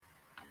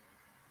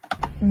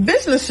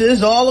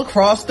Businesses all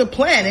across the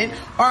planet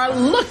are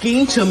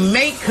looking to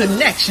make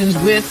connections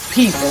with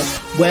people.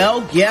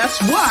 Well,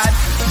 guess what?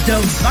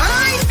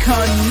 Divine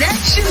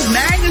Connections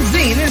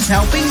magazine is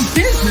helping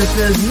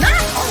businesses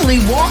not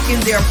only walk in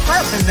their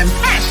purpose and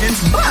passion,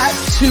 but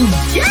to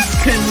get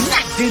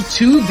connected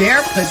to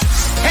their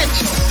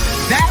potential.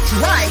 That's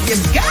right.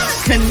 You've got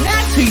to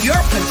connect to your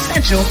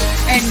potential,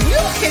 and you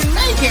can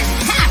make it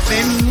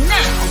happen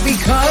now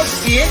because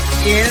it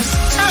is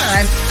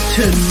time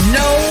to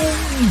know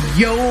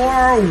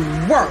your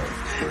worth.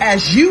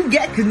 As you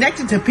get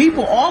connected to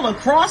people all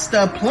across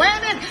the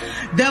planet,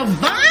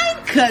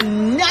 Divine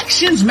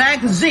Connections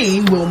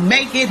magazine will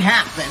make it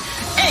happen.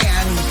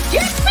 And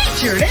get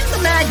featured in the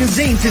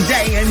magazine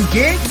today and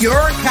get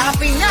your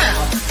copy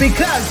now,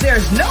 because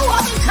there's no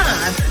other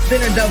time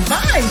than a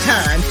divine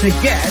time to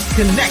get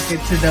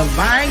connected to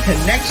Divine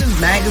Connections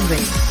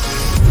magazine.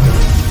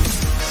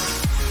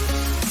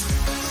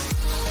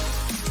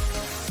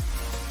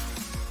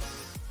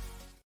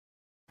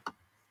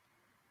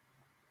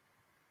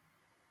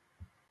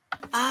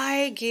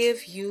 I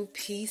Give You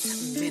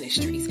Peace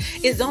Ministries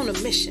is on a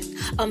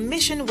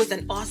mission with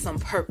an awesome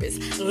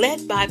purpose,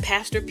 led by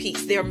Pastor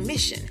Peace. Their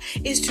mission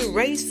is to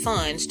raise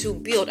funds to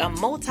build a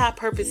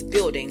multi-purpose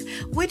building,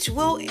 which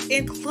will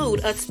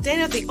include a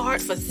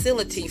state-of-the-art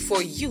facility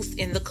for youth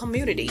in the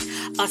community,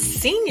 a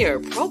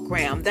senior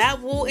program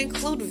that will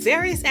include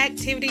various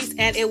activities,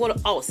 and it will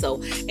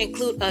also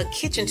include a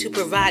kitchen to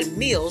provide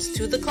meals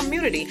to the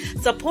community.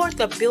 Support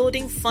the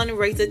building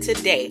fundraiser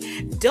today.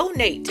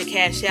 Donate to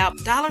Cash App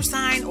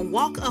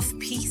 $Walk of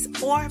Peace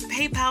or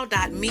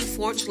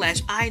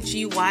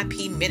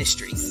paypal.me/IGYP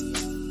Ministries.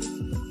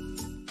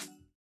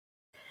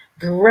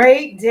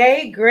 Great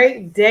day.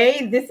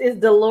 This is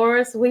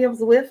Dolores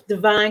Williams with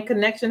Divine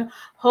Connection.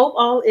 Hope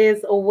all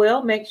is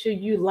well. Make sure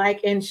you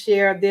like and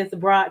share this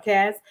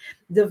broadcast.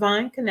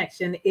 Divine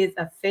Connection is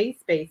a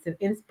faith-based and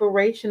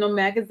inspirational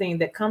magazine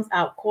that comes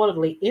out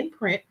quarterly in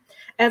print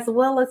as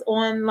well as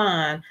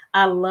online.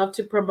 I love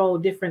to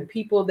promote different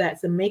people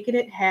that's making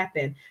it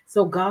happen.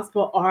 So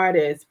gospel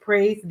artists,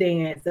 praise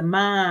dance,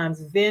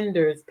 moms,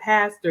 vendors,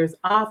 pastors,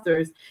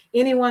 authors,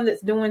 anyone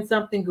that's doing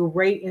something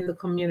great in the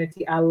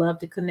community, I love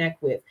to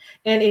connect with.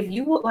 And if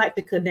you would like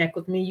to connect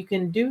with me, you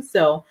can do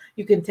so.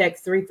 You can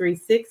text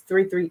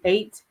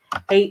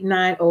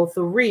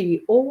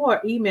 336-338-8903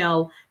 or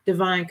email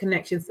Divine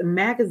Connections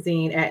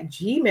Magazine at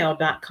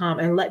gmail.com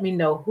and let me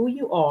know who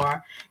you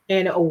are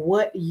and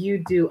what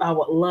you do. I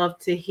would love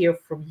to hear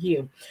from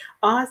you.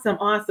 Awesome.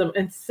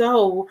 And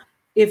so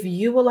if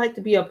you would like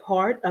to be a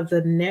part of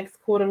the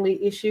next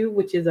quarterly issue,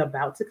 which is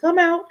about to come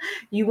out,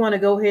 you want to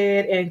go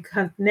ahead and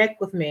connect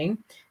with me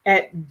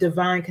at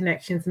Divine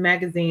Connections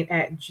Magazine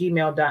at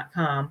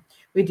gmail.com.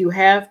 We do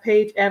have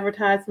page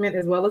advertisement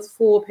as well as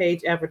full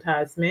page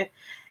advertisement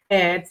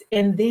ads,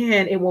 and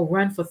then it will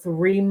run for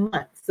 3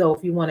 months. So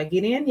if you want to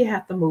get in, you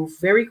have to move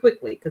very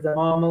quickly because I'm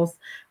almost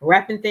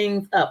wrapping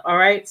things up. All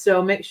right.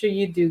 So make sure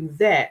you do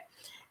that.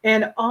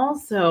 And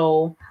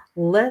also,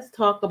 let's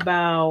talk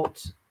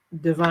about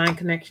Divine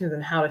Connections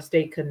and how to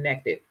stay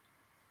connected.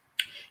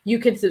 You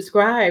can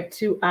subscribe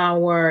to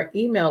our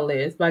email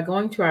list by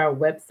going to our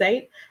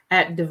website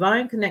at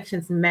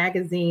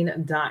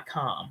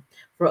divineconnectionsmagazine.com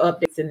for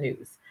updates and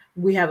news.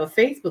 We have a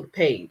Facebook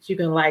page. You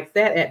can like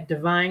that at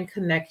Divine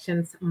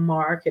Connections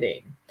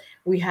Marketing.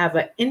 We have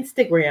an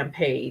Instagram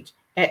page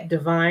at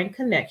Divine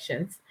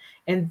Connections.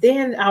 And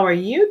then our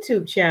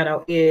YouTube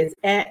channel is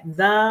at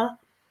The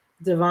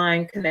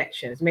Divine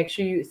Connections. Make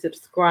sure you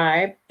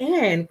subscribe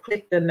and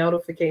click the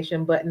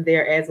notification button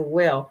there as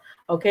well,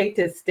 okay,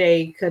 to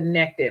stay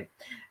connected.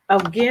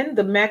 Again,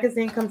 the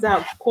magazine comes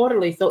out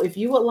quarterly. So if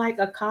you would like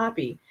a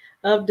copy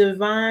of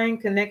Divine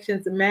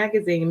Connections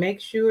magazine, make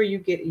sure you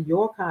get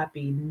your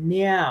copy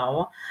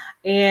now.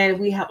 And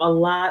we have a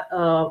lot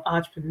of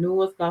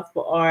entrepreneurs,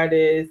 gospel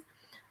artists,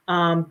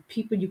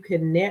 people you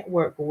can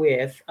network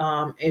with.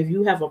 If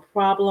you have a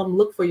problem,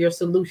 look for your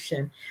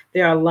solution.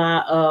 There are a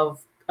lot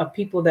of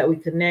people that we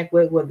connect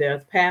with, whether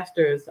there's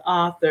pastors,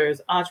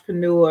 authors,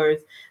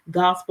 entrepreneurs,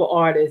 gospel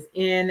artists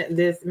in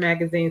this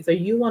magazine. So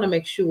you want to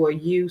make sure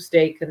you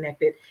stay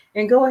connected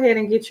and go ahead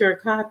and get your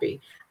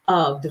copy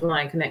of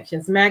Divine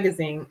Connections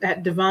Magazine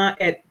at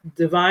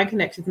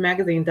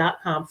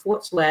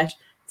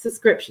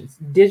divineconnectionsmagazine.com/subscriptions.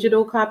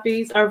 Digital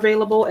copies are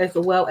available as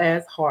well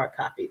as hard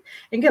copies,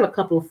 and get a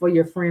couple for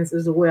your friends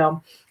as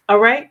well. All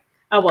right.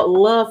 I would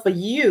love for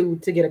you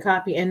to get a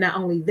copy. And not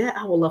only that,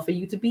 I would love for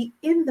you to be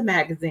in the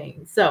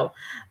magazine. So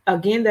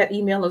again, that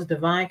email is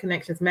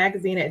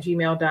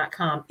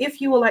divineconnectionsmagazine@gmail.com.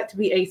 If you would like to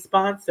be a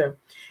sponsor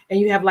and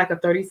you have like a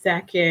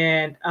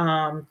 30-second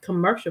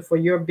commercial for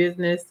your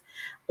business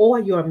or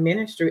your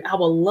ministry, I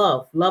would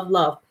love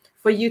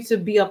for you to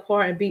be a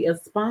part and be a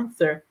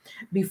sponsor.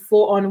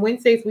 Before on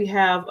Wednesdays, we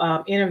have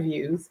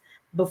interviews.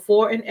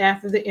 Before and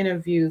after the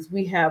interviews,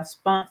 we have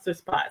sponsor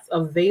spots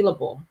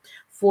available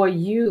for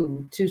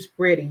you to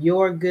spread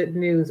your good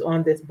news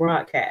on this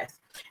broadcast.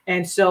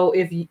 And so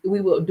we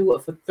will do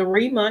it for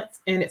 3 months,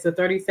 and it's a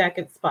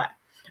 30-second spot.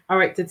 All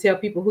right, to tell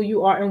people who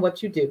you are and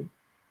what you do.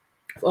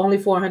 for only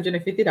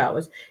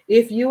 $450.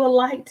 If you would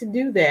like to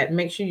do that,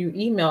 make sure you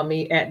email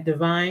me at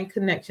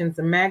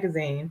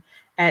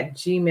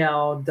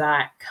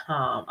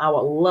divineconnectionsmagazine@gmail.com. I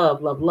would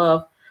love, love,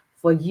 love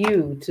for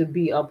you to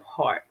be a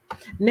part.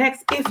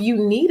 Next, if you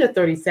need a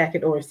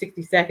 30-second or a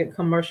 60-second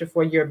commercial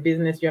for your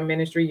business, your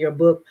ministry, your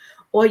book,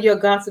 or your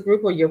gospel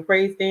group, or your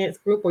praise dance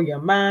group, or your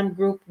mime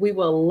group, we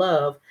will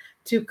love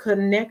to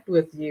connect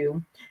with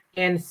you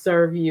and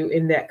serve you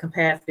in that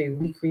capacity.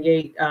 We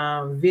create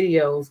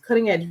videos,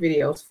 cutting edge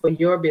videos for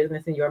your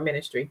business and your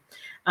ministry.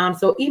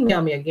 So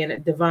email me again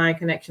at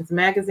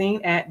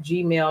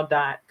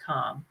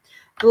divineconnectionsmagazine@gmail.com.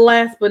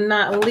 Last but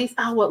not least,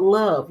 I would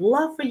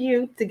love for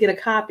you to get a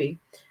copy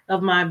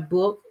of my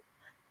book,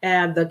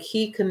 The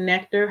Key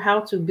Connector: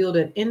 How to Build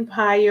an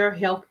Empire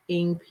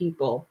Helping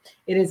People.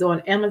 It is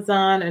on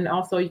Amazon, and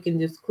also you can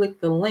just click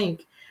the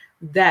link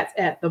that's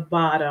at the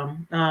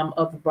bottom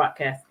of the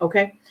broadcast.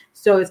 Okay,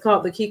 so it's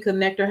called The Key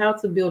Connector: How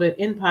to Build an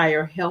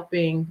Empire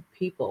Helping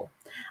People.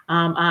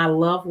 I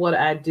love what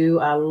I do.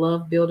 I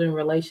love building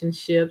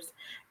relationships,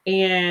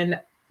 and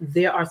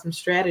there are some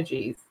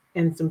strategies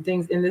and some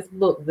things in this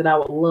book that I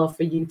would love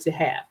for you to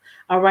have.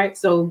 All right,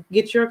 so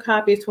get your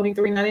copy. It's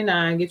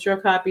 $23.99. Get your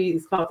copy.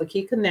 It's called The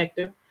Key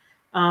Connector: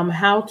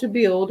 How to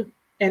Build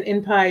an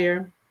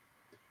Empire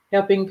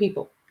Helping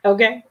People.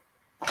 Okay,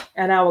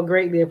 and I would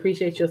greatly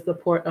appreciate your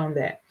support on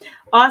that.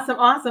 Awesome,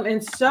 awesome.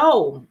 And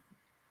so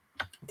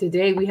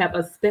today we have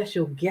a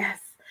special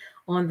guest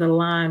on the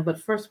line, but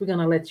first we're going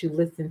to let you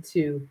listen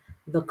to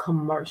the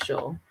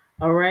commercial.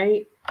 All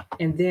right,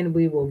 and then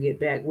we will get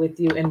back with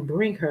you and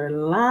bring her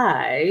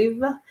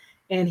live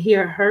and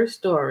hear her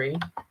story.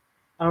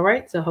 All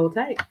right, so hold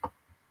tight.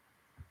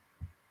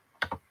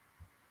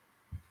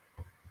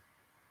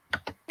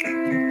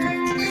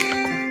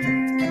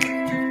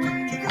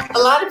 A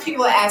lot of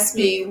people ask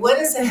me, what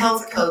is a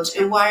health coach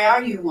and why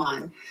are you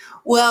one?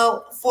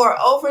 Well, for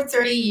over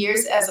 30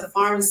 years as a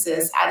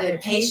pharmacist, I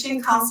did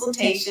patient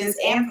consultations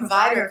and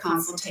provider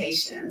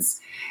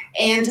consultations.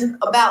 And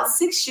about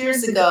 6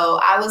 years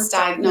ago, I was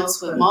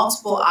diagnosed with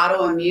multiple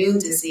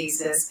autoimmune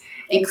diseases,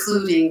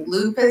 including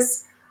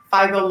lupus,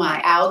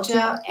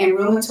 fibromyalgia, and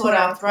rheumatoid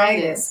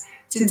arthritis.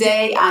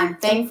 Today, I'm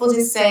thankful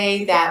to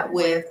say that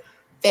with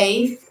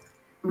faith,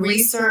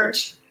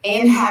 research,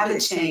 and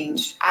habit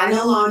change, I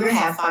no longer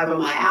have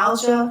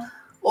fibromyalgia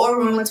or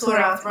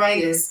rheumatoid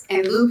arthritis,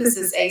 and lupus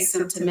is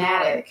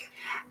asymptomatic.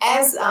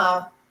 As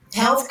a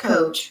health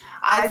coach,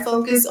 I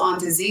focus on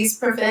disease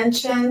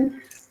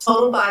prevention,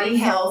 total body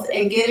health,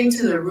 and getting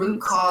to the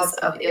root cause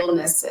of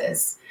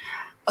illnesses.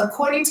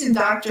 According to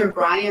Dr.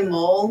 Brian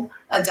Mole,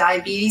 a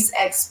diabetes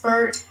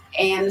expert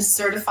and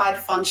certified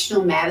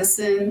functional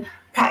medicine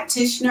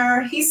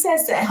practitioner, he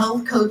says that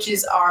health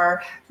coaches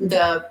are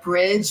the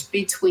bridge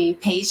between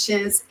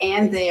patients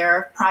and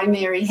their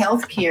primary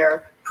health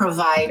care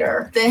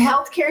provider. The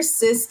healthcare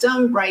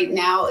system right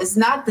now is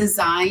not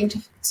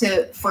designed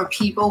for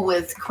people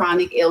with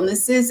chronic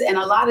illnesses, and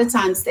a lot of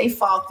times they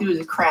fall through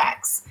the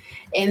cracks.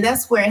 And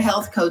that's where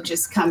health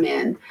coaches come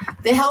in.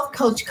 The health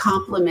coach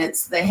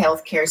complements the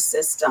healthcare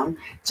system,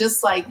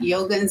 just like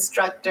yoga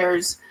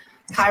instructors,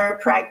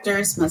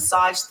 chiropractors,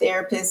 massage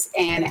therapists,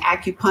 and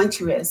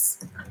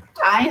acupuncturists.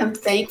 I am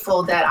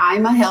thankful that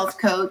I'm a health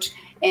coach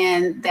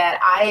and that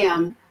I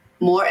am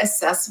more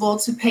accessible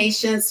to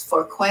patients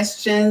for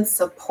questions,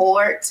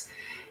 support,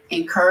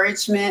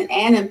 encouragement,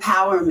 and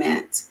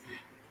empowerment.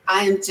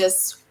 I am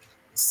just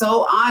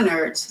so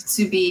honored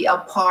to be a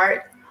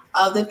part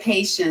of the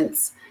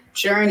patient's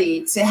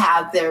journey to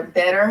have their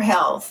better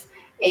health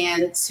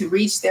and to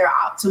reach their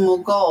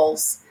optimal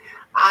goals.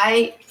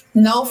 I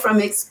know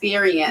from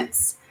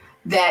experience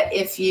that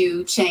if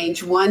you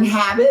change one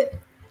habit,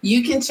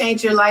 you can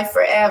change your life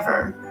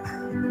forever.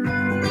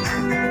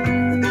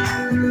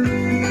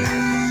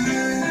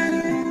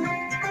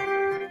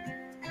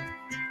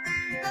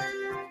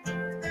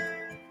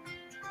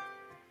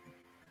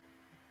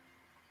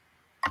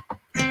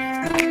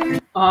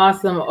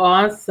 Awesome,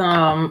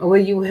 awesome. Will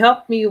you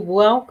help me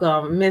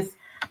welcome Miss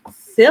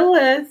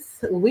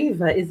Phyllis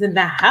Weaver is in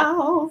the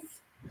house.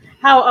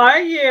 How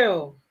are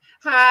you?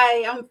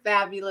 Hi, I'm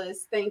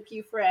fabulous. Thank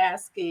you for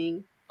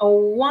asking. Oh,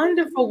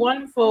 wonderful,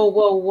 wonderful.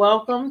 Well,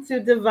 welcome to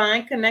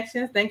Divine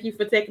Connections. Thank you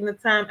for taking the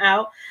time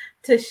out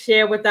to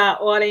share with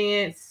our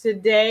audience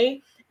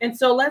today. And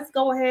so let's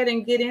go ahead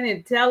and get in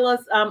and tell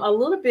us a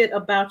little bit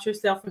about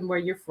yourself and where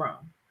you're from.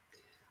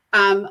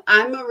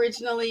 I'm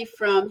originally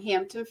from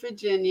Hampton,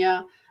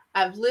 Virginia.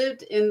 I've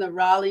lived in the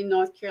Raleigh,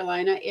 North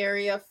Carolina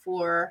area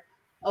for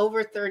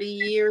over 30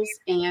 years.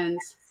 And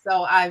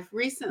so I've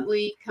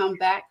recently come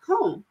back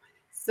home.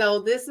 So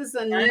this is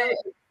a new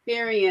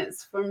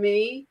experience for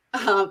me.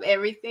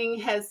 Everything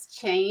has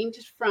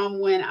changed from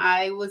when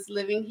I was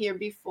living here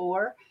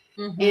before.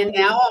 Mm-hmm. And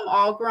now I'm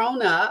all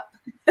grown up.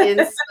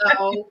 And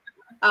so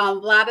a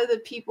lot of the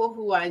people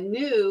who I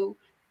knew,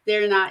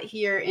 they're not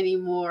here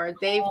anymore.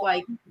 They've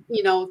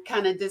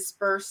kind of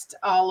dispersed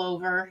all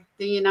over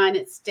the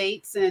United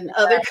States and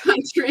other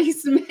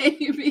countries,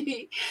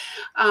 maybe.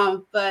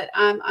 But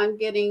I'm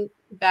getting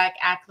back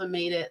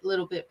acclimated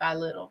little bit by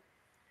little.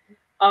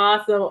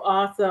 Awesome,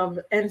 awesome.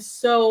 And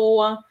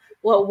so,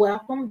 well,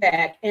 welcome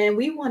back. And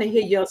we want to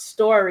hear your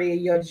story,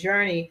 your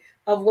journey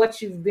of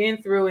what you've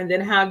been through, and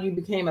then how you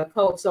became a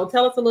coach. So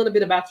tell us a little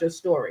bit about your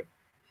story.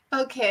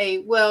 Okay,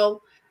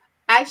 well,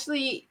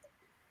 actually,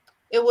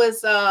 it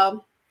was a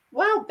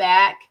while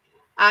back.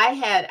 I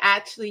had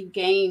actually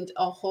gained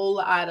a whole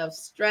lot of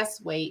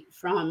stress weight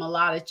from a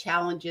lot of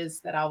challenges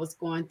that I was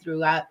going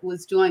through. I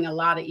was doing a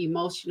lot of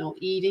emotional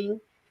eating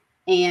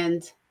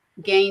and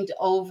gained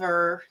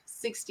over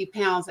 60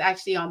 pounds,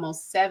 actually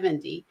almost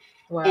 70.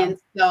 Wow. And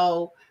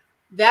so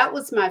that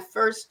was my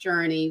first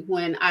journey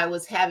when I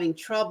was having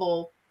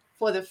trouble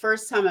for the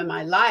first time in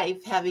my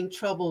life, having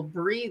trouble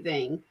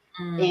breathing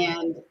Mm,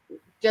 and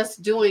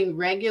just doing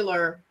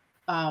regular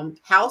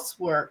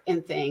housework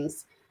and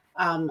things.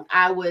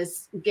 I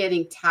was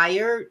getting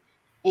tired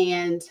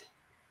and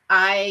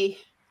I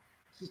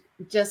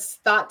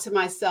just thought to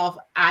myself,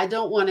 I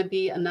don't want to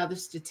be another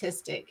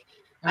statistic.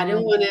 I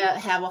didn't mm, want to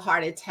have a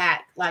heart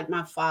attack like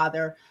my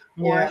father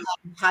or yeah,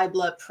 have high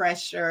blood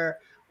pressure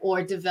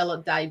or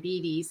develop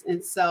diabetes.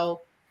 And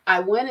so I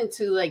went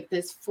into like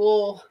this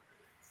full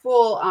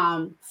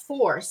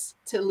force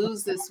to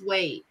lose this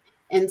weight.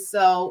 And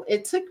so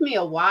it took me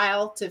a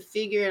while to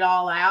figure it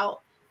all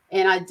out.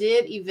 And I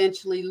did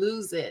eventually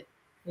lose it.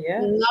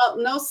 yeah,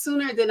 No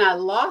sooner than I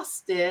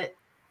lost it,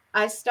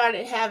 I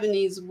started having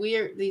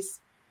these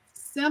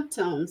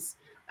symptoms.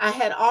 I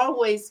had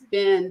always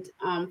been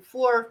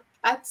for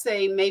I'd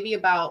say maybe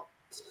about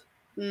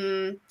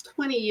 20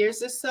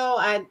 years or so.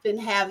 I'd been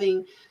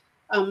having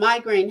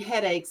migraine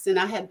headaches, and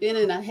I had been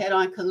in a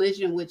head-on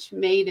collision, which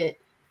made it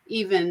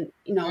even,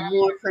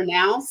 more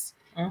pronounced.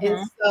 And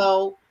mm-hmm,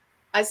 so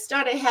I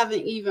started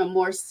having even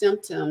more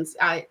symptoms.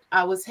 I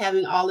was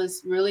having all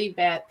this really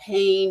bad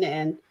pain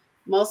and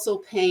muscle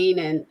pain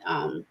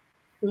and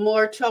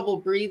more trouble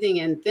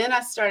breathing. And then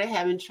I started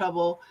having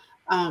trouble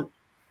um,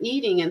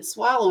 eating and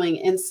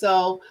swallowing. And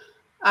so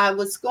I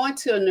was going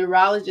to a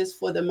neurologist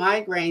for the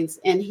migraines,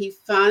 and he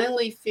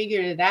finally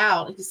figured it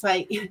out. He's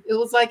like, it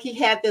was like he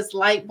had this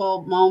light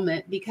bulb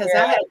moment because I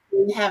yeah, had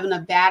been having a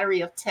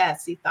battery of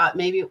tests. He thought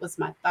maybe it was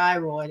my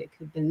thyroid, it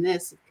could have been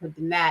this, it could have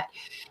been that.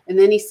 And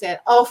then he said,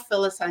 "Oh,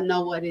 Phyllis, I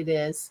know what it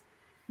is.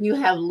 You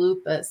have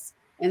lupus."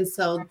 And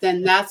so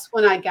then that's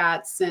when I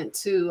got sent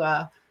to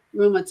a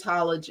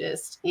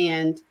rheumatologist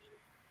and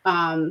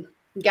um,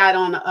 got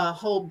on a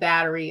whole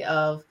battery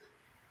of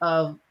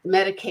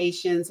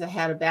medications. I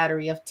had a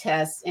battery of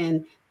tests,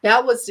 and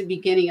that was the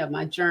beginning of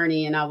my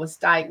journey. And I was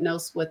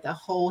diagnosed with a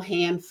whole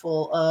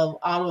handful of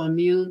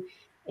autoimmune,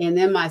 and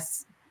then my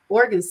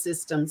organ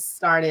system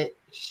started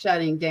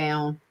shutting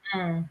down.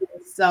 mm,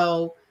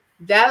 So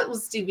that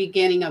was the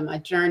beginning of my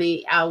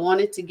journey. I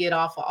wanted to get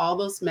off of all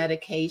those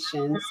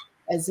medications,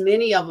 as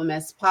many of them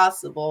as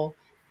possible,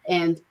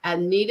 and I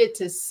needed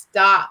to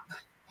stop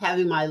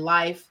having my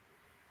life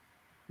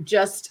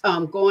just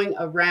going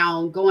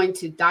around, going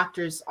to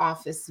doctor's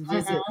office mm-hmm,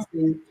 visits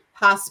and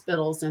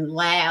hospitals and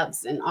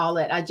labs and all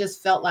that. I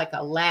just felt like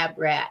a lab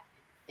rat.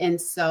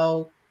 And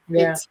so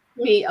it yeah,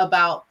 took me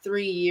about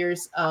 3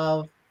 years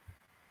of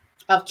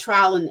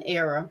trial and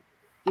error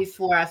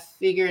before I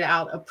figured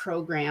out a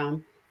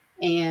program.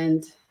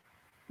 And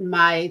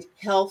my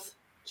health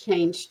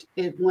changed.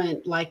 It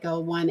went like a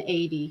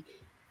 180.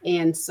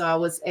 And so I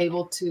was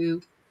able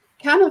to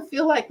kind of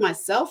feel like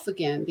myself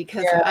again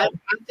because yeah, I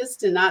just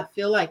did not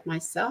feel like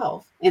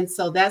myself. And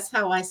so that's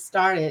how I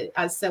started.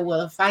 I said,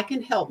 well, if I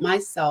can help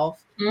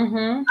myself,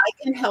 mm-hmm.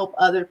 I can help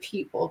other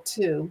people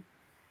too.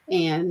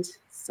 And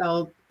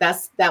so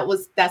that's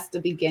the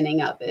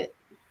beginning of it.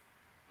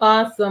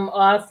 Awesome,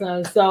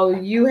 awesome. So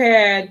you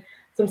had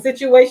some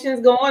situations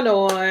going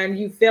on.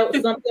 You felt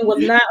something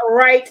was not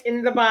right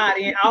in the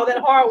body, and all that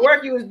hard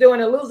work you was doing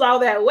to lose all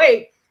that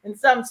weight, and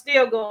something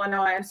still going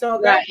on. And so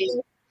that Right.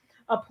 was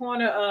a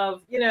pointer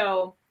of, you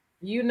know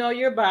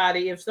your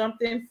body. If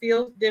something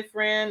feels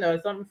different or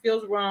something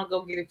feels wrong,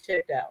 go get it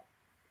checked out.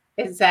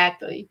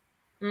 Exactly.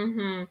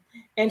 Mm-hmm.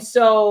 And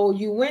so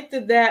you went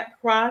through that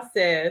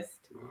process.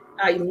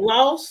 You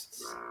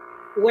lost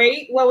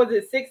weight. What was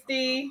it?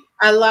 60,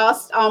 I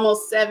lost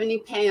almost 70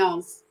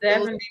 pounds. It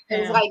was 70 it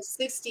was pounds. like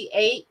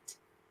 68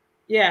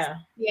 Yeah.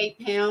 68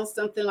 pounds,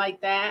 something like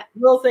that.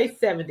 We'll say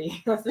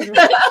 70.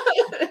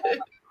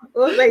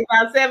 We'll say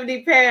about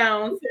 70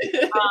 pounds.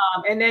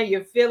 And then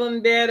you're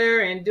feeling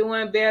better and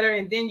doing better.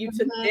 And then you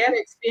took that Mhm.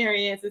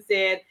 experience and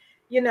said,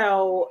 you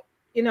know,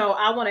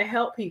 I want to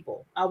help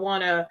people. I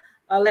want to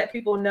let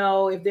people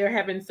know if they're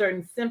having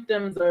certain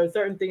symptoms or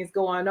certain things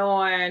going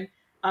on,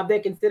 they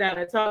can sit down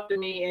and talk to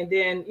me and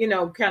then,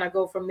 kind of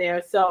go from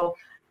there. So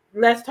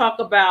let's talk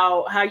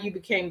about how you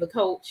became the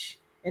coach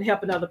and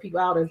helping other people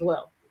out as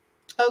well.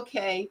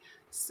 Okay,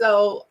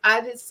 so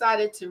I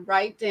decided to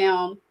write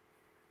down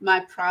my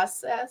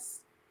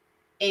process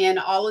and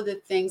all of the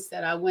things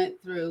that I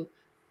went through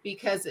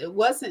because it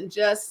wasn't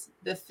just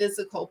the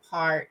physical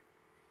part.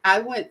 I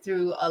went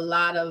through a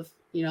lot of,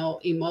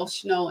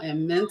 emotional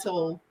and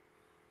mental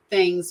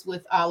things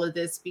with all of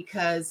this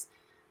because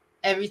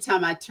every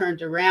time I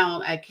turned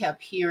around, I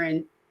kept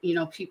hearing,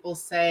 people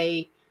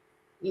say,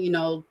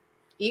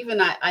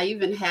 even I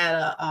even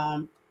had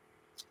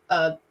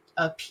a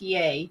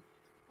PA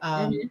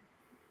Mm-hmm.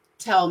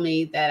 tell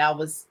me that I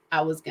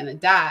was gonna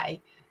die.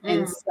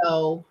 And Mm.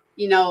 so,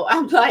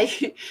 I'm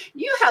like,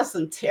 you have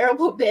some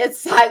terrible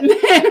bedside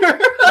manner.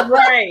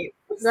 Right.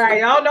 So,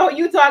 Right. I don't know who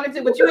you talking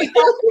to, but you ain't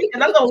talking to me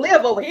because I'm gonna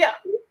live over here.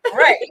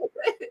 Right.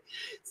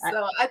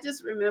 so I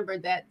just remember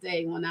that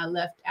day when I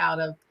left out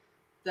of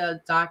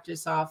the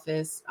doctor's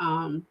office.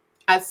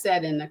 I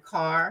sat in the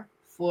car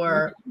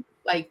for Mm-hmm.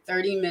 like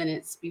 30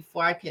 minutes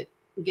before I could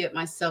get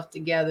myself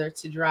together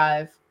to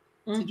drive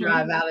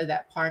Mm-hmm. out of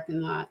that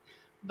parking lot.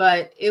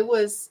 But it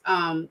was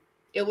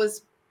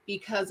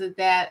because of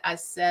that I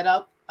set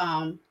up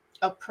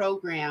a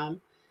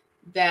program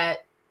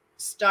that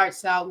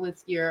starts out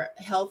with your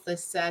health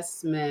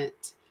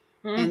assessment,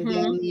 and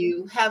then Mm-hmm.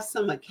 you have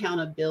some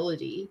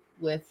accountability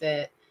with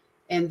it.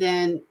 And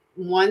then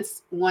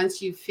once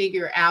you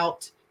figure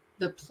out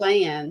the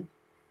plan,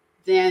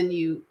 then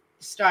you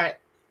start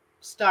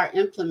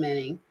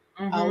implementing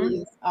all of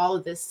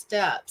Mm-hmm. this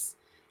steps.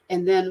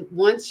 And then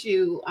once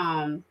you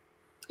kind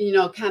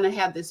of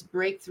have this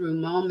breakthrough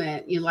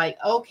moment, you're like,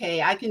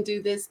 okay, I can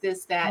do this,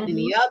 that, and Mm-hmm.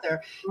 the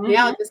other.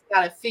 Now I Mm-hmm. just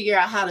got to figure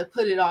out how to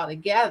put it all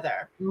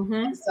together. Mm-hmm.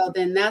 And so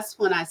then that's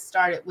when I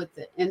started with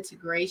the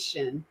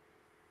integration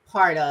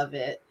part of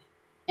it.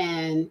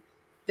 And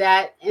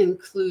that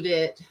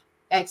included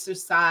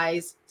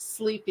exercise,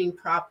 sleeping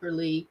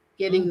properly,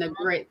 getting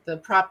the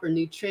proper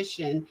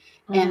nutrition,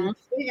 Mm-hmm. and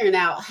figuring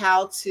out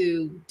how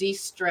to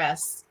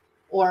de-stress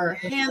or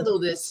handle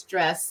this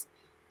stress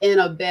in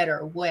a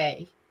better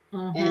way.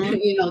 And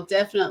Mm-hmm.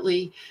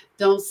 definitely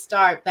don't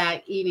start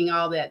back eating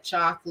all that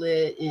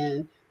chocolate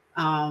and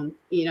and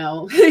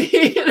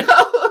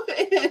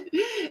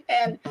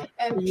and,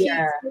 and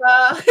Yeah.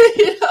 pizza.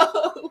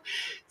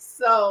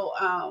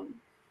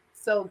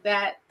 So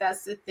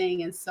that's the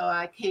thing. And so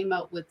I came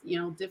up with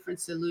different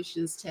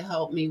solutions to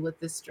help me with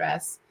the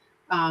stress,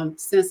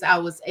 since I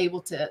was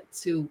able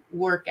to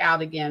work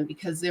out again,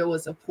 because there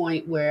was a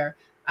point where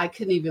I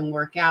couldn't even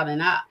work out.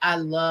 And I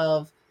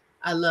love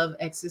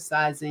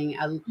exercising.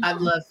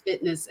 I've loved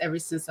fitness ever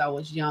since I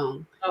was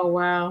young. Oh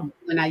wow.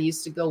 When I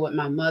used to go with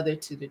my mother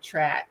to the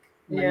track,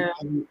 Yeah.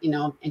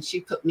 and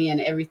she put me in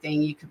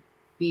everything you could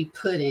be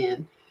put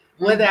in,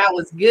 whether Mm-hmm. I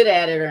was good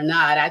at it or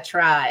not. I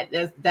tried.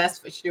 That's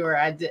for sure.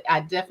 I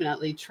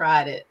definitely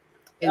tried it.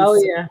 And Oh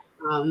so, yeah.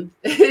 um,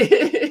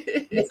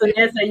 Miss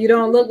Anessa, you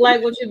don't look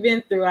like what you've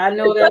been through. I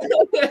know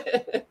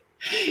that.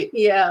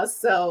 yeah.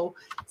 So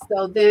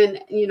then,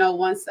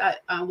 once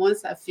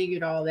I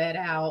figured all that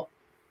out,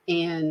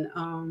 and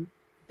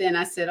then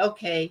I said,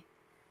 okay,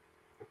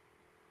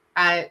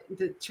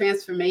 the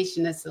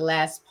transformation is the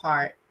last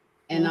part.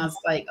 And I Mhm. was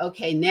like,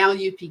 okay, now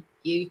you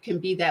can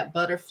be that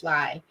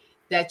butterfly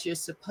that you're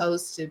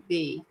supposed to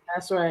be,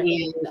 That's right.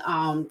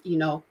 and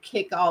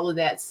kick all of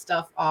that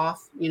stuff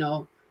off,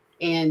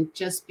 and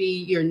just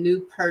be your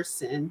new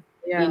person.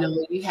 Yeah.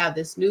 You have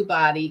this new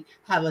body,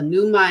 have a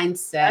new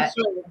mindset, That's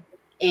right.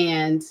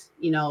 and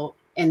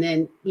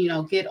then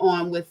get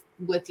on with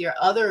your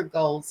other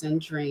goals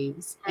and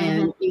dreams,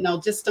 Mm-hmm.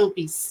 and just don't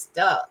be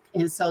stuck.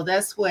 And so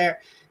that's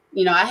where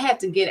I had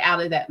to get out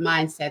of that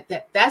mindset.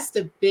 That's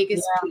the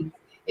biggest Yeah. piece.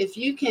 If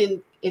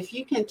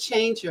you can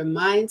change your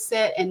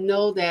mindset and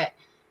know that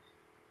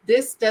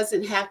this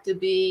doesn't have to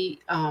be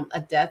a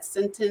death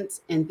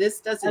sentence, and this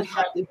doesn't That's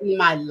have right. to be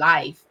my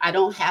life. I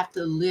don't have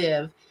to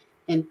live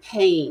in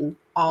pain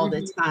all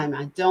the Mm-hmm. time.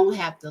 I don't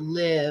have to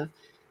live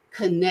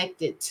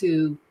connected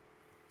to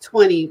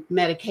 20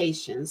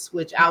 medications,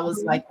 which I was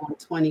Mm-hmm. like on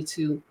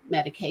 22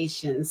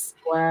 medications.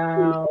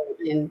 Wow.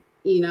 And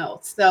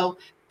so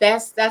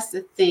that's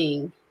the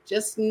thing.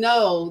 Just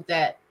know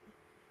that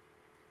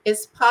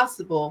it's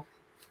possible,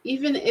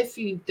 even if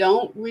you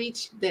don't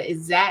reach the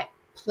exact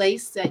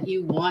place that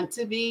you want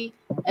to be,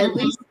 at Mm-hmm.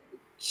 least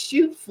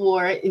shoot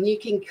for it, and you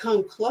can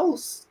come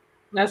close,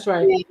 That's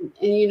right.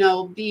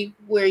 and be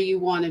where you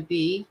want to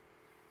be.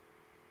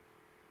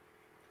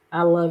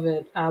 I love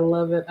it. I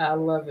love it. I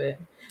love it.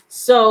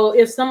 So,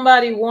 if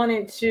somebody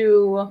wanted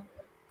to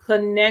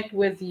connect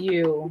with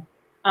you,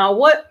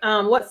 what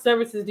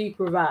services do you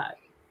provide?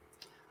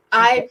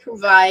 I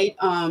provide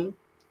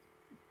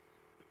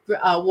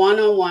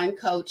one-on-one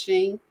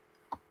coaching,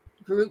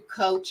 group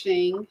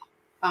coaching.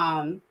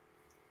 um,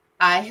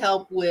 I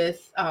help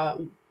with,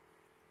 of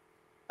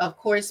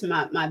course,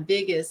 my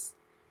biggest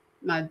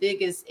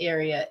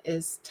area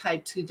is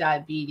type 2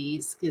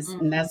 diabetes, and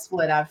Mm-hmm. that's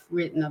what I've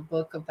written a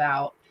book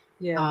about.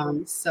 Yeah.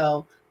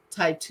 So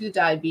type 2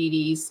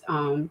 diabetes,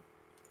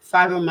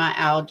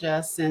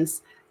 fibromyalgia,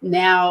 since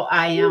now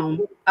I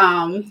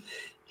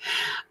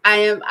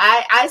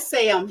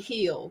say I'm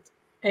healed,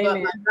 but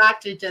Amen. my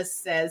doctor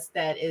just says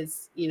that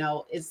is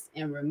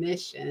in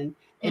remission.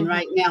 And Mm-hmm.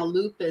 right now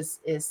lupus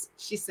is,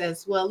 she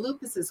says, well,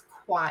 lupus is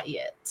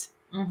quiet.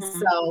 Mm-hmm.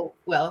 So,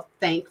 well,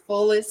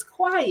 thankful it's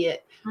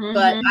quiet,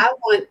 but Mm-hmm. I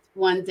want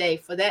one day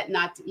for that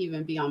not to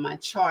even be on my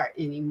chart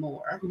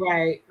anymore.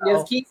 Right.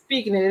 Just So, keep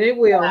speaking it. It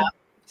will.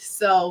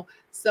 so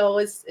So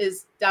it's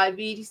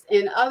diabetes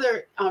and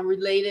other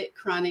related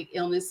chronic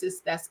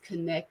illnesses that's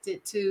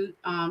connected to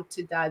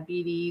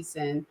diabetes,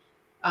 and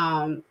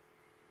um,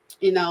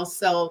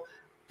 so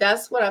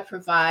that's what I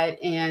provide.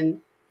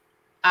 And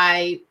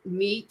I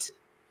meet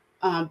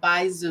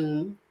by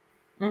Zoom,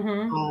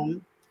 Mm-hmm.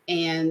 um,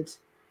 and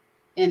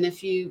and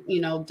if you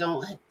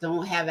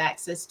don't have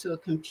access to a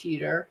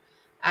computer,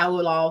 I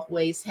will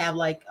always have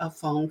like a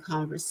phone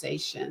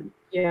conversation.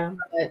 Yeah.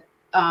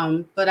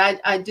 But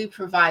I do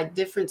provide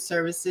different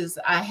services.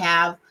 I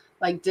have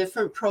like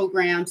different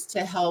programs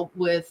to help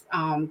with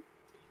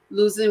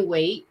losing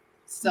weight.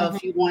 So Mm-hmm.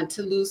 if you want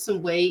to lose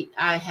some weight,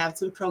 I have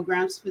some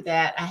programs for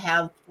that. I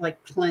have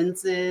like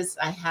cleanses.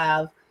 I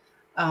have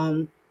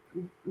um,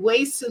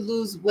 ways to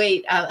lose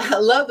weight. I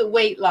love the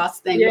weight loss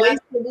thing. Yeah. Ways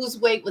to lose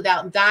weight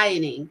without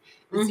dieting.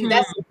 And see,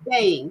 that's Mm-hmm. the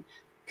thing.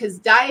 Because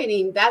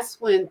dieting, that's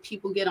when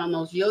people get on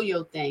those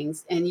yo-yo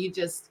things, and you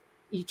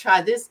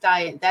try this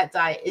diet, that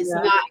diet. It's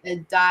Yeah. not a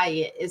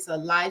diet, it's a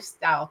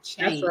lifestyle That's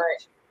change.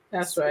 right.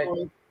 That's right.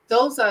 So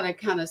those are the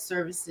kind of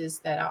services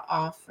that I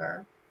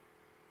offer.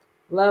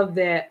 Love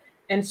that.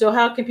 And so,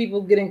 how can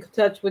people get in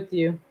touch with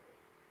you?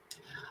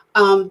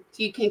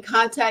 You can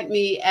contact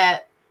me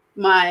at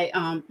my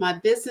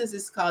business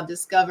is called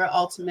Discover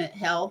Ultimate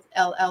Health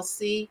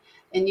LLC,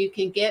 and you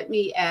can get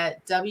me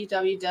at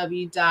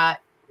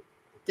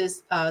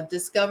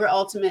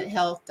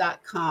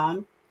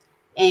www.discoverultimatehealth.com,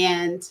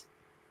 and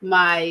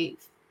my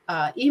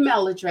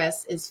email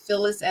address is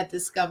Phyllis at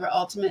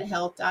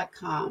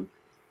discoverultimatehealth.com,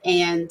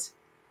 and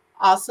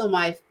also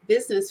my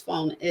business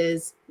phone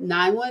is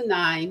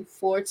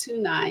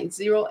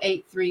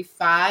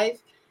 919-429-0835.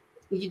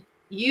 You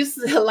use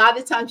a lot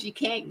of times you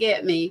can't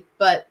get me,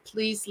 but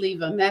please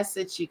leave a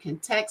message. You can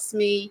text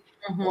me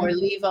or Mm-hmm.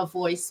 leave a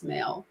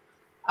voicemail.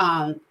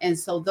 And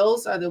so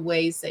those are the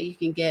ways that you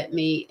can get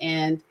me,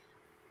 and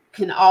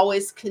can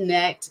always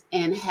connect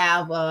and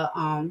have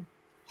a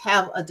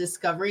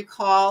discovery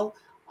call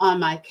on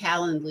my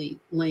Calendly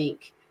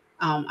link.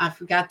 I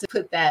forgot to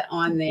put that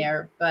on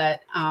there,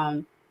 but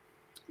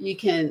you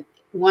can,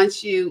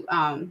 once you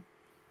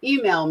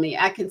email me,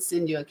 I can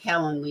send you a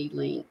Calendly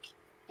link,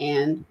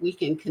 and we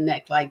can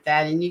connect like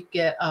that. And you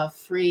get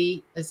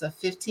it's a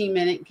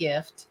 15-minute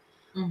gift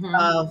Mm-hmm.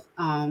 of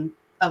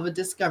of a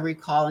discovery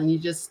call, and you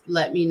just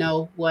let me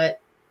know what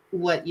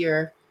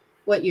your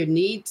what your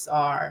needs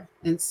are.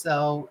 And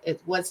so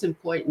what's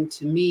important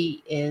to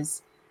me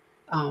is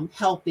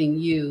helping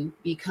you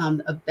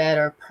become a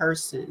better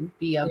person,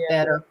 be a Yeah.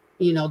 better,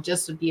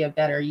 just to be a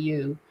better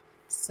you.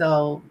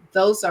 So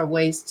those are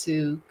ways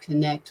to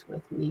connect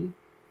with me.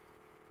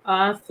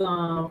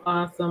 Awesome.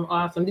 Awesome.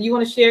 Awesome. Do you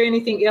want to share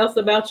anything else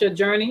about your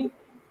journey?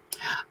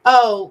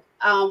 Oh,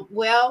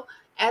 well,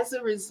 as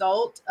a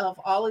result of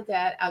all of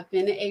that, I've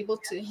been able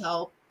to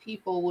help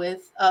people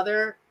with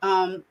other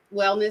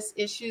wellness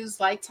issues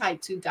like type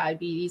 2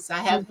 diabetes. I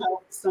have Mhm.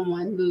 helped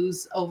someone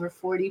lose over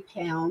 40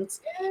 pounds.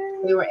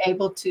 They were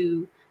able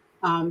to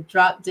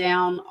drop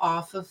down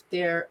off of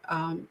their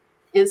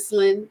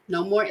insulin,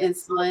 no more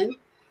insulin,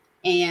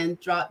 and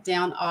dropped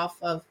down off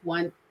of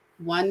one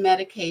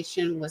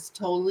medication, was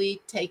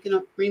totally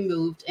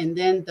removed, and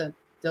then the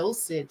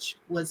dosage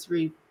was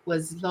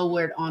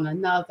lowered on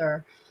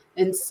another.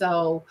 And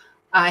so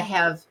I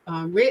have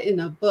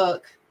written a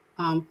book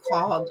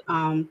called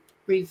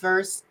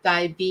Reverse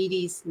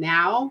Diabetes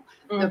Now: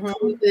 The Mm-hmm.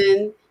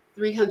 Proven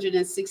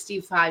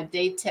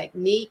 365-Day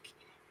Technique.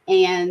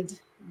 And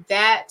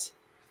that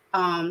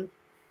um,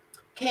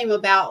 came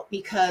about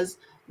because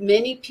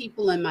many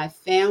people in my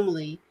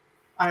family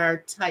are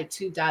type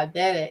 2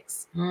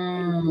 diabetics,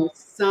 Mm-hmm. and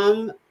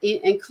some,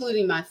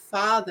 including my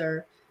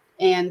father,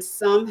 and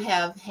some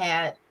have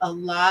had a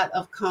lot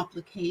of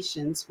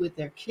complications with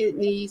their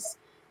kidneys.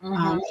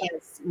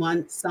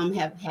 Mm-hmm. Some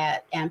have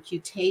had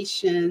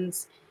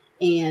amputations,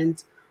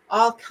 and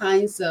all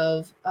kinds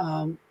of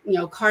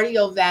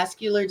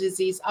cardiovascular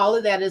disease. All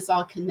of that is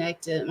all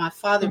connected. My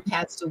father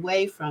passed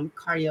away from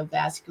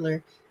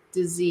cardiovascular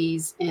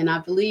disease, and I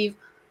believe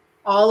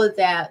all of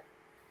that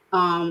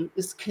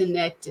is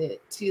connected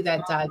to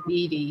that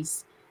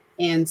diabetes.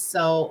 And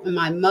so, and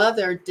my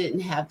mother didn't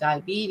have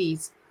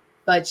diabetes,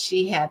 but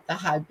she had the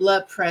high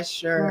blood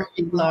pressure,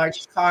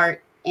 enlarged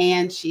heart,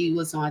 and she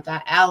was on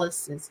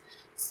dialysis.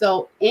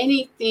 So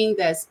anything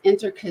that's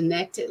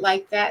interconnected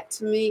like that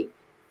to me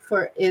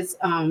for is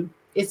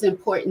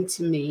important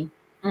to me.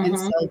 And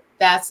Mm-hmm. so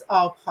that's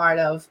all part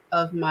of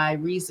my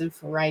reason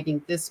for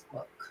writing this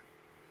book.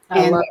 I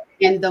And love.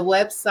 and the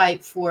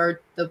website for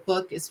the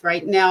book is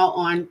right now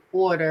on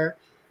order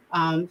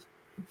um,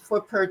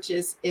 for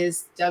purchase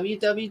is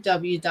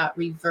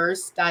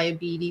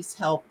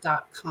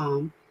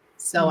www.reversediabeteshelp.com.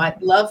 So Mhm.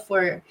 I'd love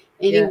for Yeah.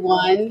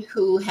 anyone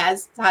who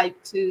has type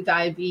 2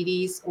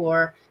 diabetes,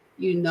 or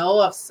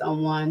of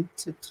someone,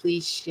 to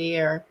please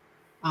share,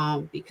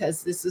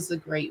 because this is a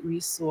great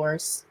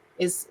resource.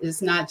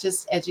 It's not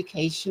just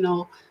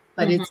educational,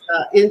 but Mm-hmm. it's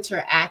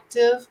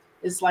interactive.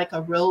 It's like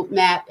a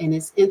roadmap, and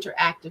it's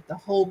interactive. The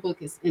whole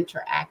book is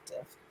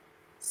interactive.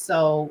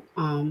 So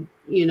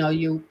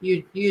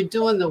you're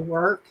doing the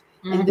work,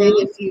 And then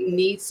Mm-hmm. if you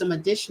need some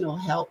additional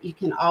help, you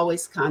can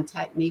always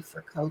contact me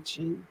for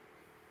coaching.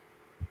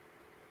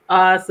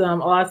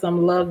 Awesome,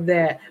 awesome. Love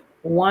that.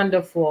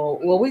 Wonderful.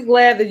 Well, we're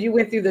glad that you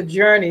went through the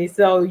journey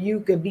so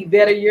you could be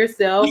better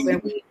yourself,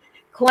 and we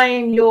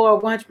claim your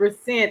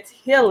 100%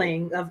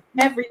 healing of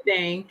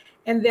everything.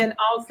 And then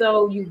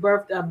also, you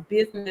birthed a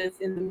business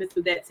in the midst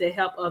of that to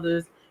help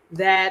others.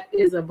 That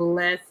is a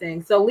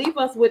blessing. So, leave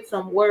us with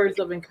some words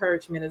of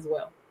encouragement as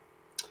well.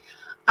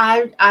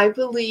 I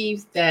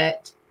believe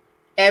that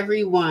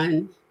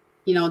everyone,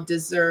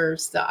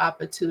 deserves the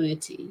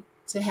opportunity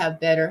to have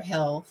better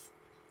health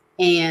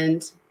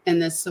and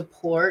the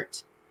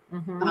support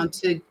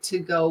Mm-hmm. to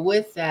go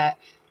with that.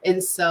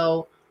 And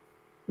so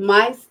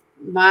my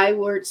my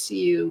word to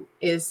you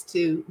is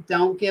to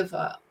don't give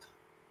up.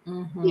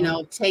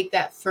 Mm-hmm. Take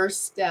that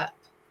first step,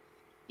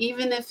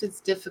 even if it's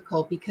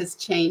difficult, because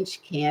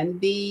change can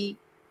be,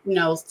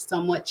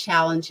 somewhat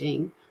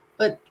challenging,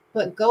 but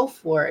go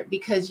for it,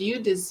 because you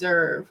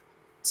deserve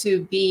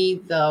to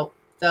be the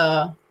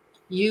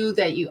you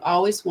that you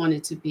always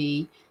wanted to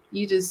be.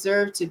 You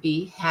deserve to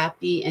be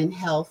happy and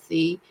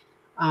healthy,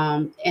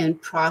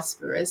 and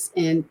prosperous,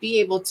 and be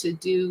able to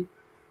do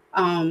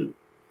um,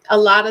 a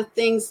lot of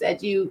things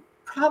that you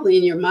probably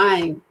in your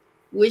mind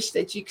wish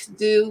that you could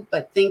do,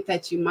 but think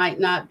that you might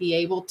not be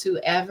able to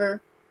ever.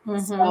 Mm-hmm.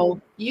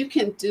 So you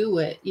can do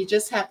it. You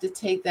just have to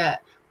take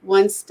that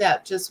one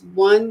step. Just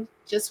one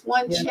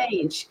Yeah,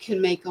 change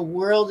can make a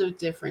world of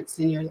difference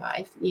in your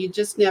life. You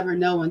just never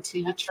know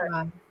until you that's right.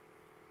 try.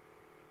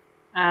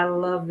 I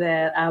love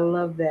that. I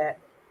love that.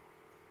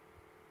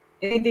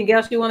 Anything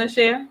else you want to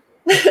share?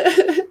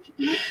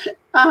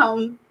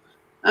 um,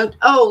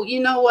 oh, you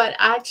know what?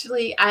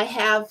 Actually, I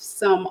have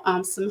some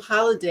Oh,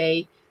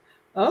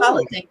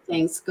 holiday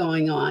things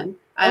going on.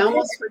 I okay.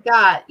 almost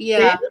forgot. Share.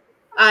 Yeah,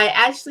 I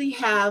actually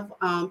have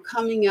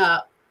coming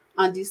up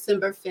on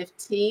December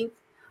 15th.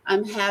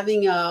 I'm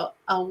having a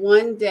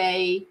 1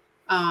 day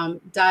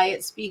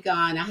diet Be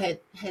Gone. I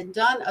had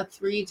done a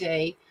 3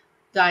 day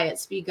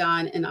diet Be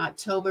Gone in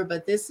October,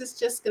 but this is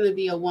just going to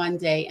be a 1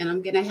 day, and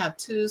I'm going to have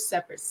two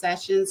separate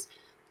sessions.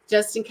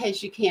 Just in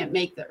case you can't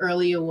make the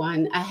earlier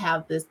one, I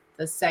have the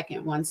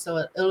second one.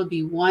 So it'll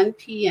be 1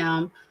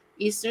 p.m.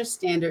 Eastern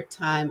Standard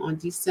Time on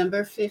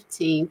December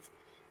 15th.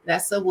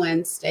 That's a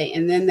Wednesday.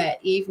 And then that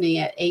evening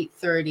at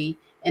 8:30,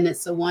 and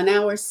it's a 1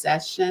 hour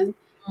session.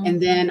 And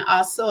Mhm. then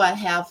also I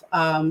have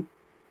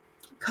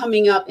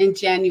coming up in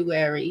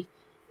January,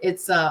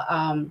 it's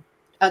a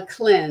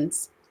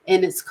cleanse,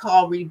 and it's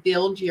called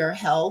Rebuild Your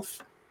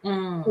Health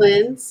Mm.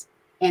 cleanse.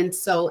 And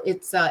so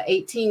it's a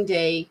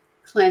 18-day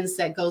cleanse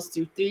that goes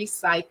through 3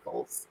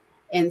 cycles.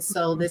 And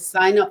so the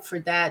sign up for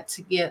that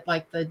to get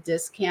like the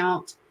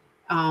discount,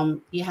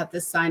 you have to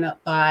sign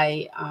up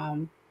by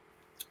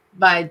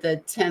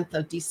the 10th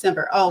of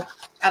December. Oh,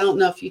 I don't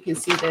know if you can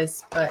see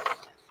this, but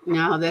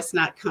no, that's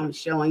not come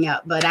showing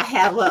up. But I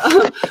have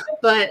a,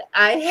 but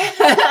I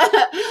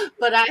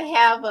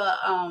have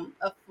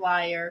a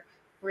flyer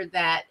for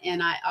that,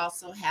 and I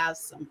also have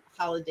some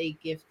holiday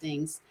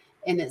giftings,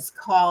 and it's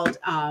called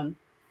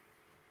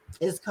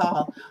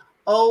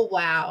Oh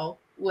Wow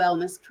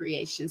Wellness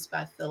Creations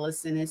by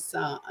Phyllis, and it's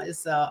a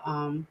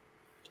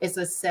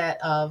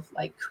set of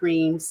like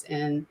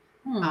Hmm.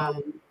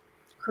 um,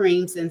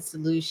 creams and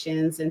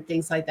solutions and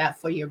things like that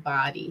for your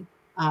body.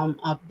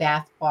 A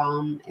bath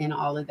bomb and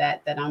all of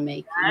that I'm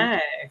making.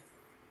 Nice.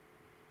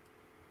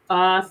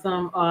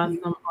 Awesome,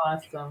 awesome,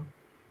 awesome.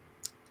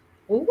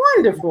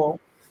 Wonderful.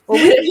 Well,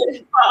 we thank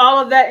you for all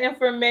of that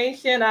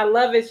information. I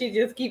love it. She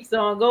just keeps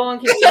on going,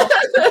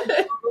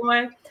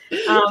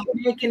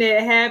 making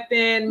it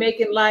happen,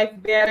 making life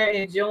better,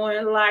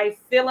 enjoying life,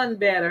 feeling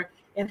better,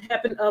 and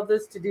helping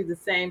others to do the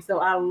same. So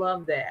I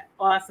love that.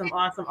 Awesome,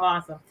 awesome,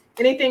 awesome.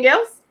 Anything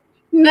else?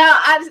 No,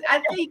 I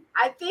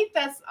think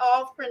that's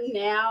all for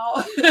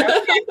now.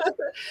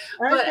 but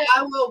Okay.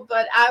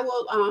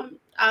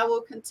 I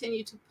will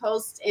continue to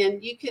post,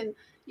 and you can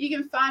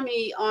find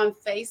me on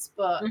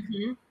Facebook.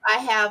 Mm-hmm. I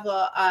have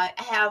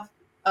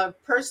a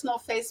personal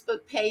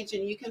Facebook page,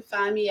 and you can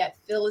find me at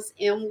Phyllis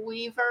M.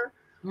 Weaver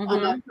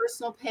on my Mm-hmm.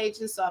 personal page.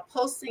 And so I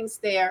post things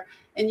there.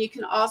 And you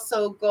can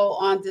also go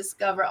on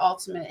Discover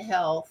Ultimate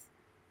Health,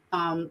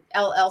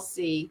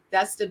 LLC.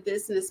 That's the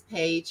business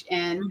page.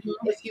 And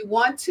Mm-hmm. if you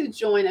want to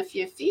join, if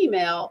you're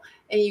female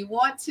and you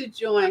want to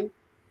join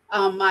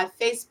my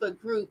Facebook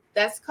group,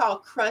 that's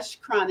called Crush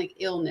Chronic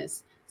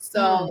Illness. Mm.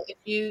 So if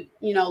you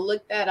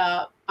look that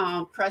up,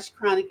 Crush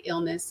Chronic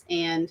Illness,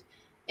 and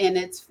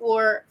it's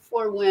for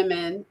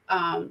women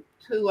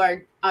who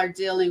are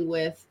dealing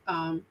with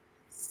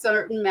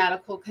certain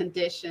medical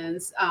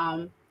conditions,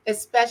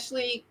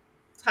 especially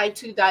type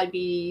 2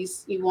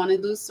 diabetes. You want to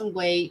lose some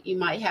weight. You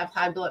might have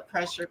high blood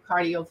pressure,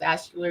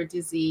 cardiovascular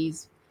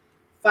disease,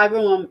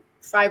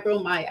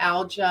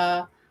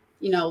 fibromyalgia,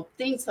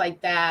 things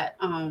like that.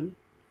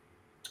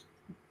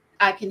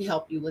 I can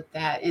help you with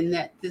that, and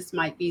that this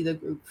might be the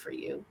group for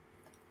you.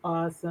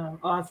 Awesome,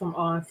 awesome,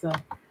 awesome.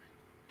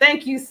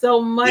 Thank you so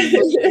much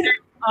for sharing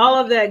all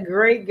of that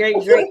great,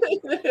 great, great.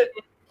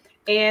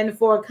 and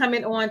for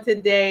coming on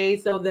today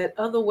so that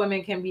other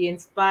women can be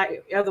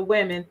inspired, other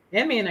women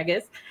and men, I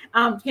guess,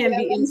 can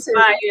be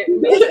inspired,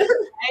 men,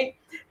 right?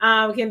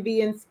 Can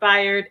be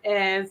inspired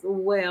as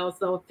well.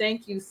 So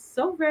thank you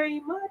so very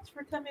much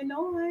for coming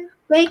on.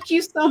 Thank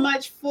you so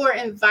much for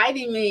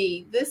inviting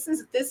me. This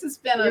has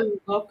been You're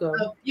welcome.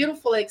 a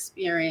beautiful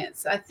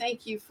experience. I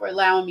thank you for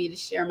allowing me to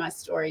share my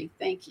story.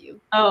 Thank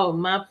you. Oh,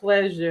 my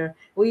pleasure.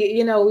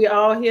 We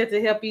all here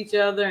to help each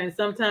other, and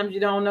sometimes you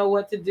don't know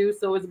what to do.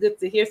 So it's good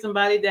to hear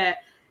somebody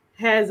that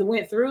has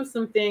went through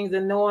some things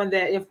and knowing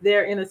that if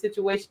they're in a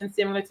situation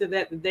similar to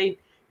that,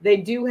 they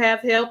do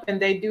have help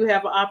and they do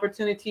have an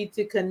opportunity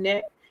to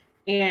connect,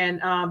 and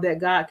that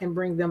God can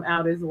bring them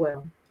out as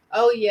well.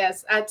 Oh,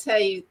 yes. I tell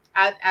you,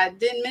 I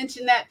didn't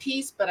mention that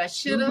piece, but I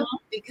should have,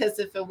 because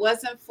if it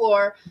wasn't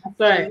for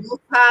Right. the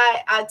Most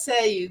High, I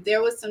tell you,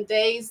 there were some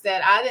days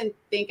that I didn't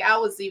think I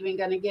was even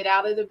going to get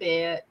out of the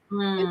bed.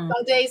 And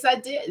some days I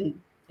didn't.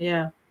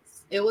 Yeah.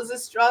 It was a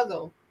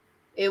struggle.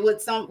 It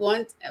was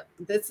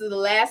this is the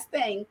last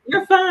thing.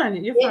 You're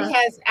fine. It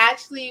has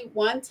actually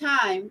one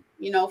time,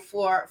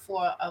 for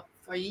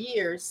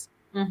years,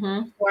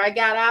 before I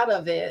got out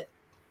of it,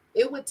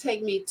 it would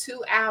take me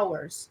 2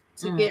 hours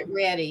to get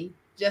ready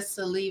just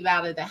to leave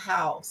out of the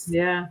house.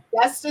 Yeah.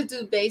 That's to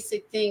do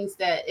basic things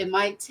that it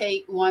might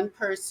take one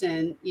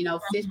person,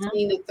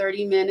 15 to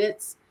 30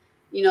 minutes,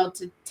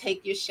 to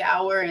take your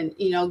shower and,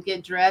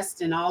 get dressed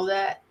and all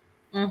that.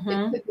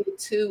 It took me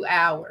 2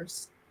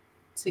 hours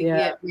to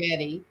get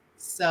ready.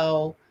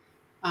 So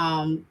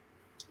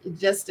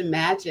just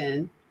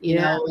imagine,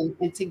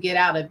 and to get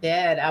out of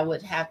bed, I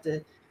would have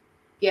to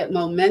get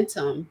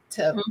momentum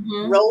to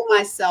roll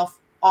myself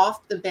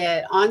off the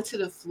bed onto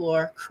the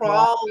floor,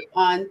 crawl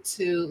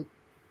onto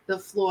the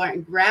floor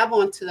and grab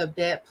onto the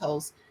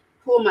bedpost,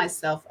 pull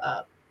myself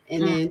up,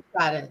 and then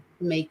try to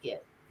make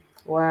it.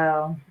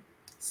 Wow.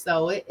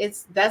 So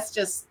that's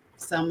just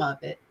some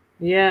of it.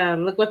 Yeah,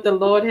 look what the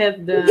Lord has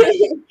done.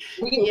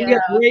 We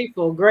are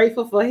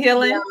grateful for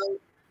healing. Yeah,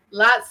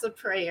 lots of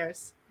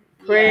prayers.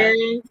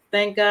 Prayers.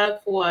 Thank God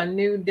for a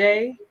new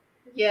day.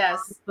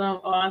 Yes.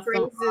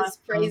 Awesome.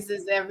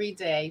 Praises every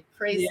day.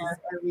 Praises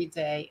every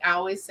day. I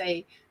always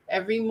say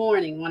every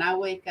morning when I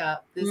wake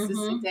up, this is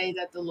the day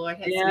that the Lord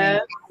has made.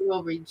 I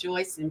will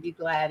rejoice and be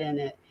glad in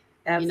it.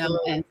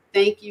 Absolutely. And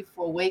thank you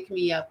for waking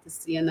me up to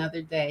see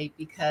another day,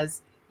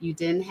 because you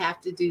didn't have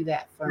to do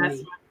that for me.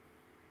 Right.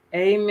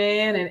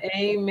 Amen and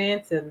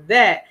amen to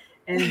that.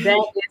 And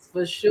that is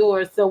for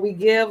sure. So we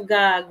give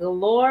God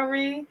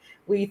glory.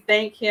 We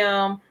thank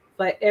him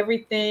for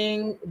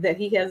everything that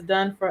he has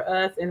done for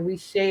us, and we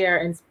share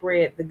and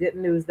spread the good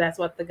news. That's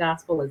what the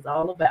gospel is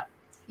all about.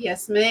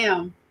 Yes,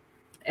 ma'am.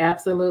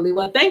 Absolutely.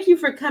 Well, thank you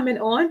for coming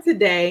on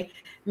today,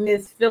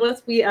 Miss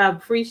Phyllis. We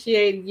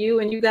appreciate you.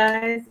 And you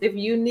guys, if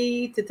you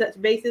need to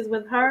touch bases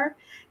with her,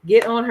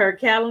 get on her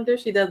calendar.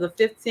 She does a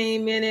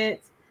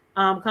 15-minute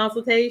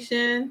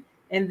consultation,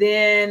 and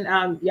then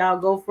y'all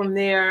go from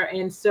there.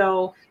 And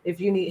so if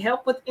you need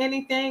help with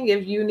anything,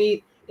 if you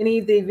need any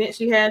of the events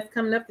she has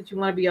coming up that you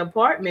want to be a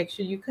part, make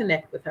sure you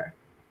connect with her.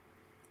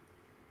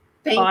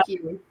 Thank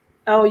you.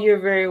 Oh, you're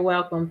very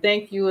welcome.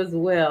 Thank you as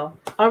well.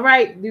 All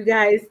right, you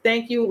guys,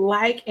 thank you.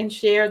 Like and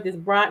share this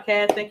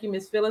broadcast. Thank you,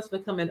 Miss Phyllis, for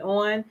coming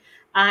on.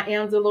 I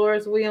am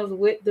Dolores Williams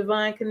with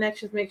Divine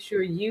Connections. Make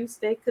sure you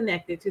stay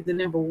connected to the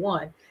number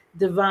one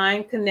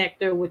divine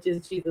connector, which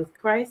is Jesus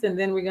Christ. And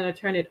then we're going to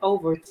turn it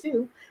over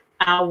to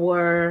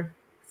our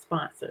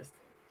sponsors.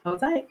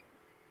 Hold tight.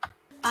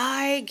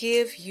 I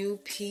Give You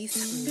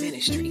Peace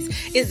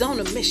Ministries is on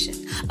a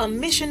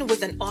mission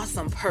with an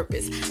awesome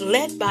purpose,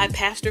 led by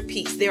Pastor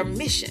Peace. Their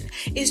mission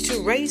is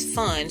to raise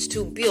funds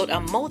to build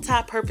a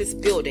multi-purpose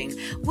building,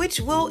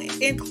 which will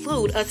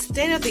include a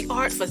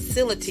state-of-the-art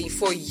facility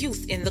for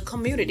youth in the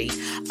community,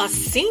 a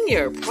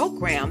senior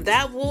program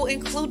that will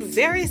include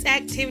various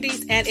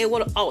activities, and it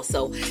will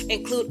also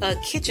include a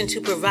kitchen to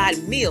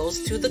provide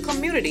meals to the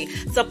community.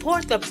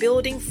 Support the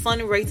building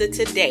fundraiser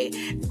today.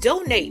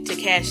 Donate to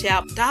Cash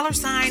App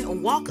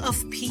 $Walk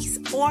of Peace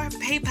or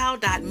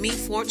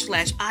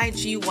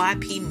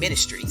paypal.me/IGYP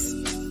Ministries.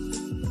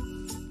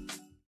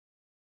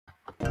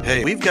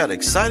 Hey, we've got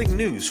exciting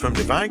news from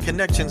Divine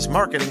Connections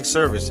Marketing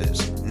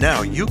Services.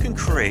 Now you can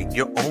create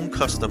your own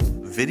custom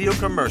video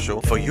commercial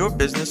for your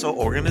business or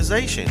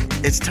organization.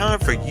 It's time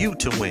for you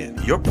to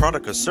win. Your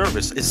product or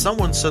service is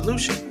someone's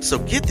solution. So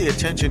get the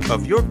attention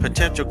of your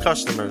potential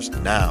customers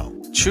now.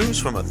 Choose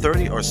from a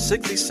 30 or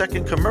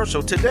 60-second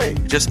commercial today.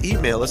 Just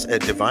email us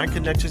at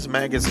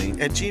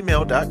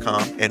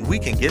divineconnectionsmagazine@gmail.com and we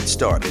can get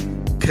started.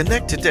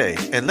 Connect today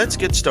and let's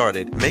get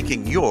started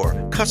making your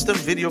custom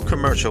video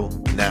commercial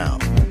now.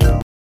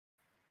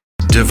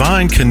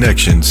 Divine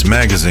Connections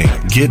Magazine.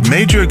 Get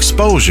major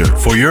exposure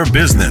for your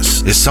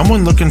business. Is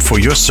someone looking for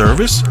your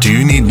service? Do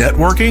you need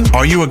networking?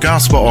 Are you a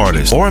gospel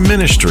artist or a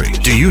ministry?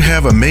 Do you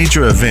have a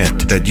major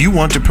event that you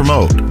want to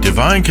promote?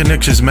 Divine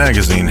Connections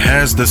Magazine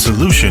has the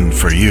solution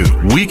for you.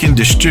 We can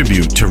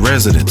distribute to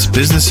residents,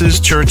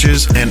 businesses,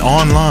 churches, and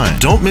online.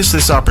 Don't miss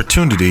this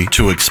opportunity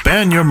to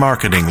expand your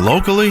marketing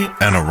locally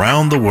and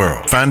around the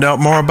world. Find out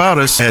more about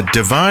us at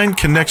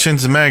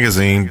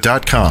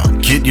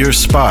divineconnectionsmagazine.com. Get your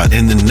spot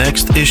in the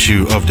next issue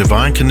of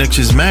Divine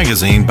Connections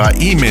Magazine by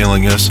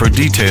emailing us for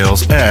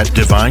details at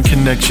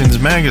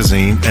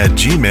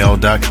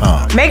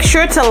divineconnectionsmagazine@gmail.com. Make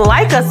sure to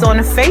like us on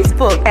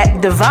Facebook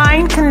at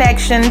Divine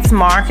Connections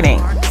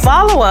Marketing.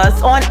 Follow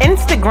us on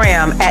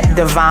Instagram at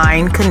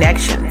Divine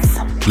Connections.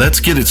 Let's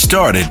get it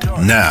started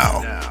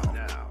now.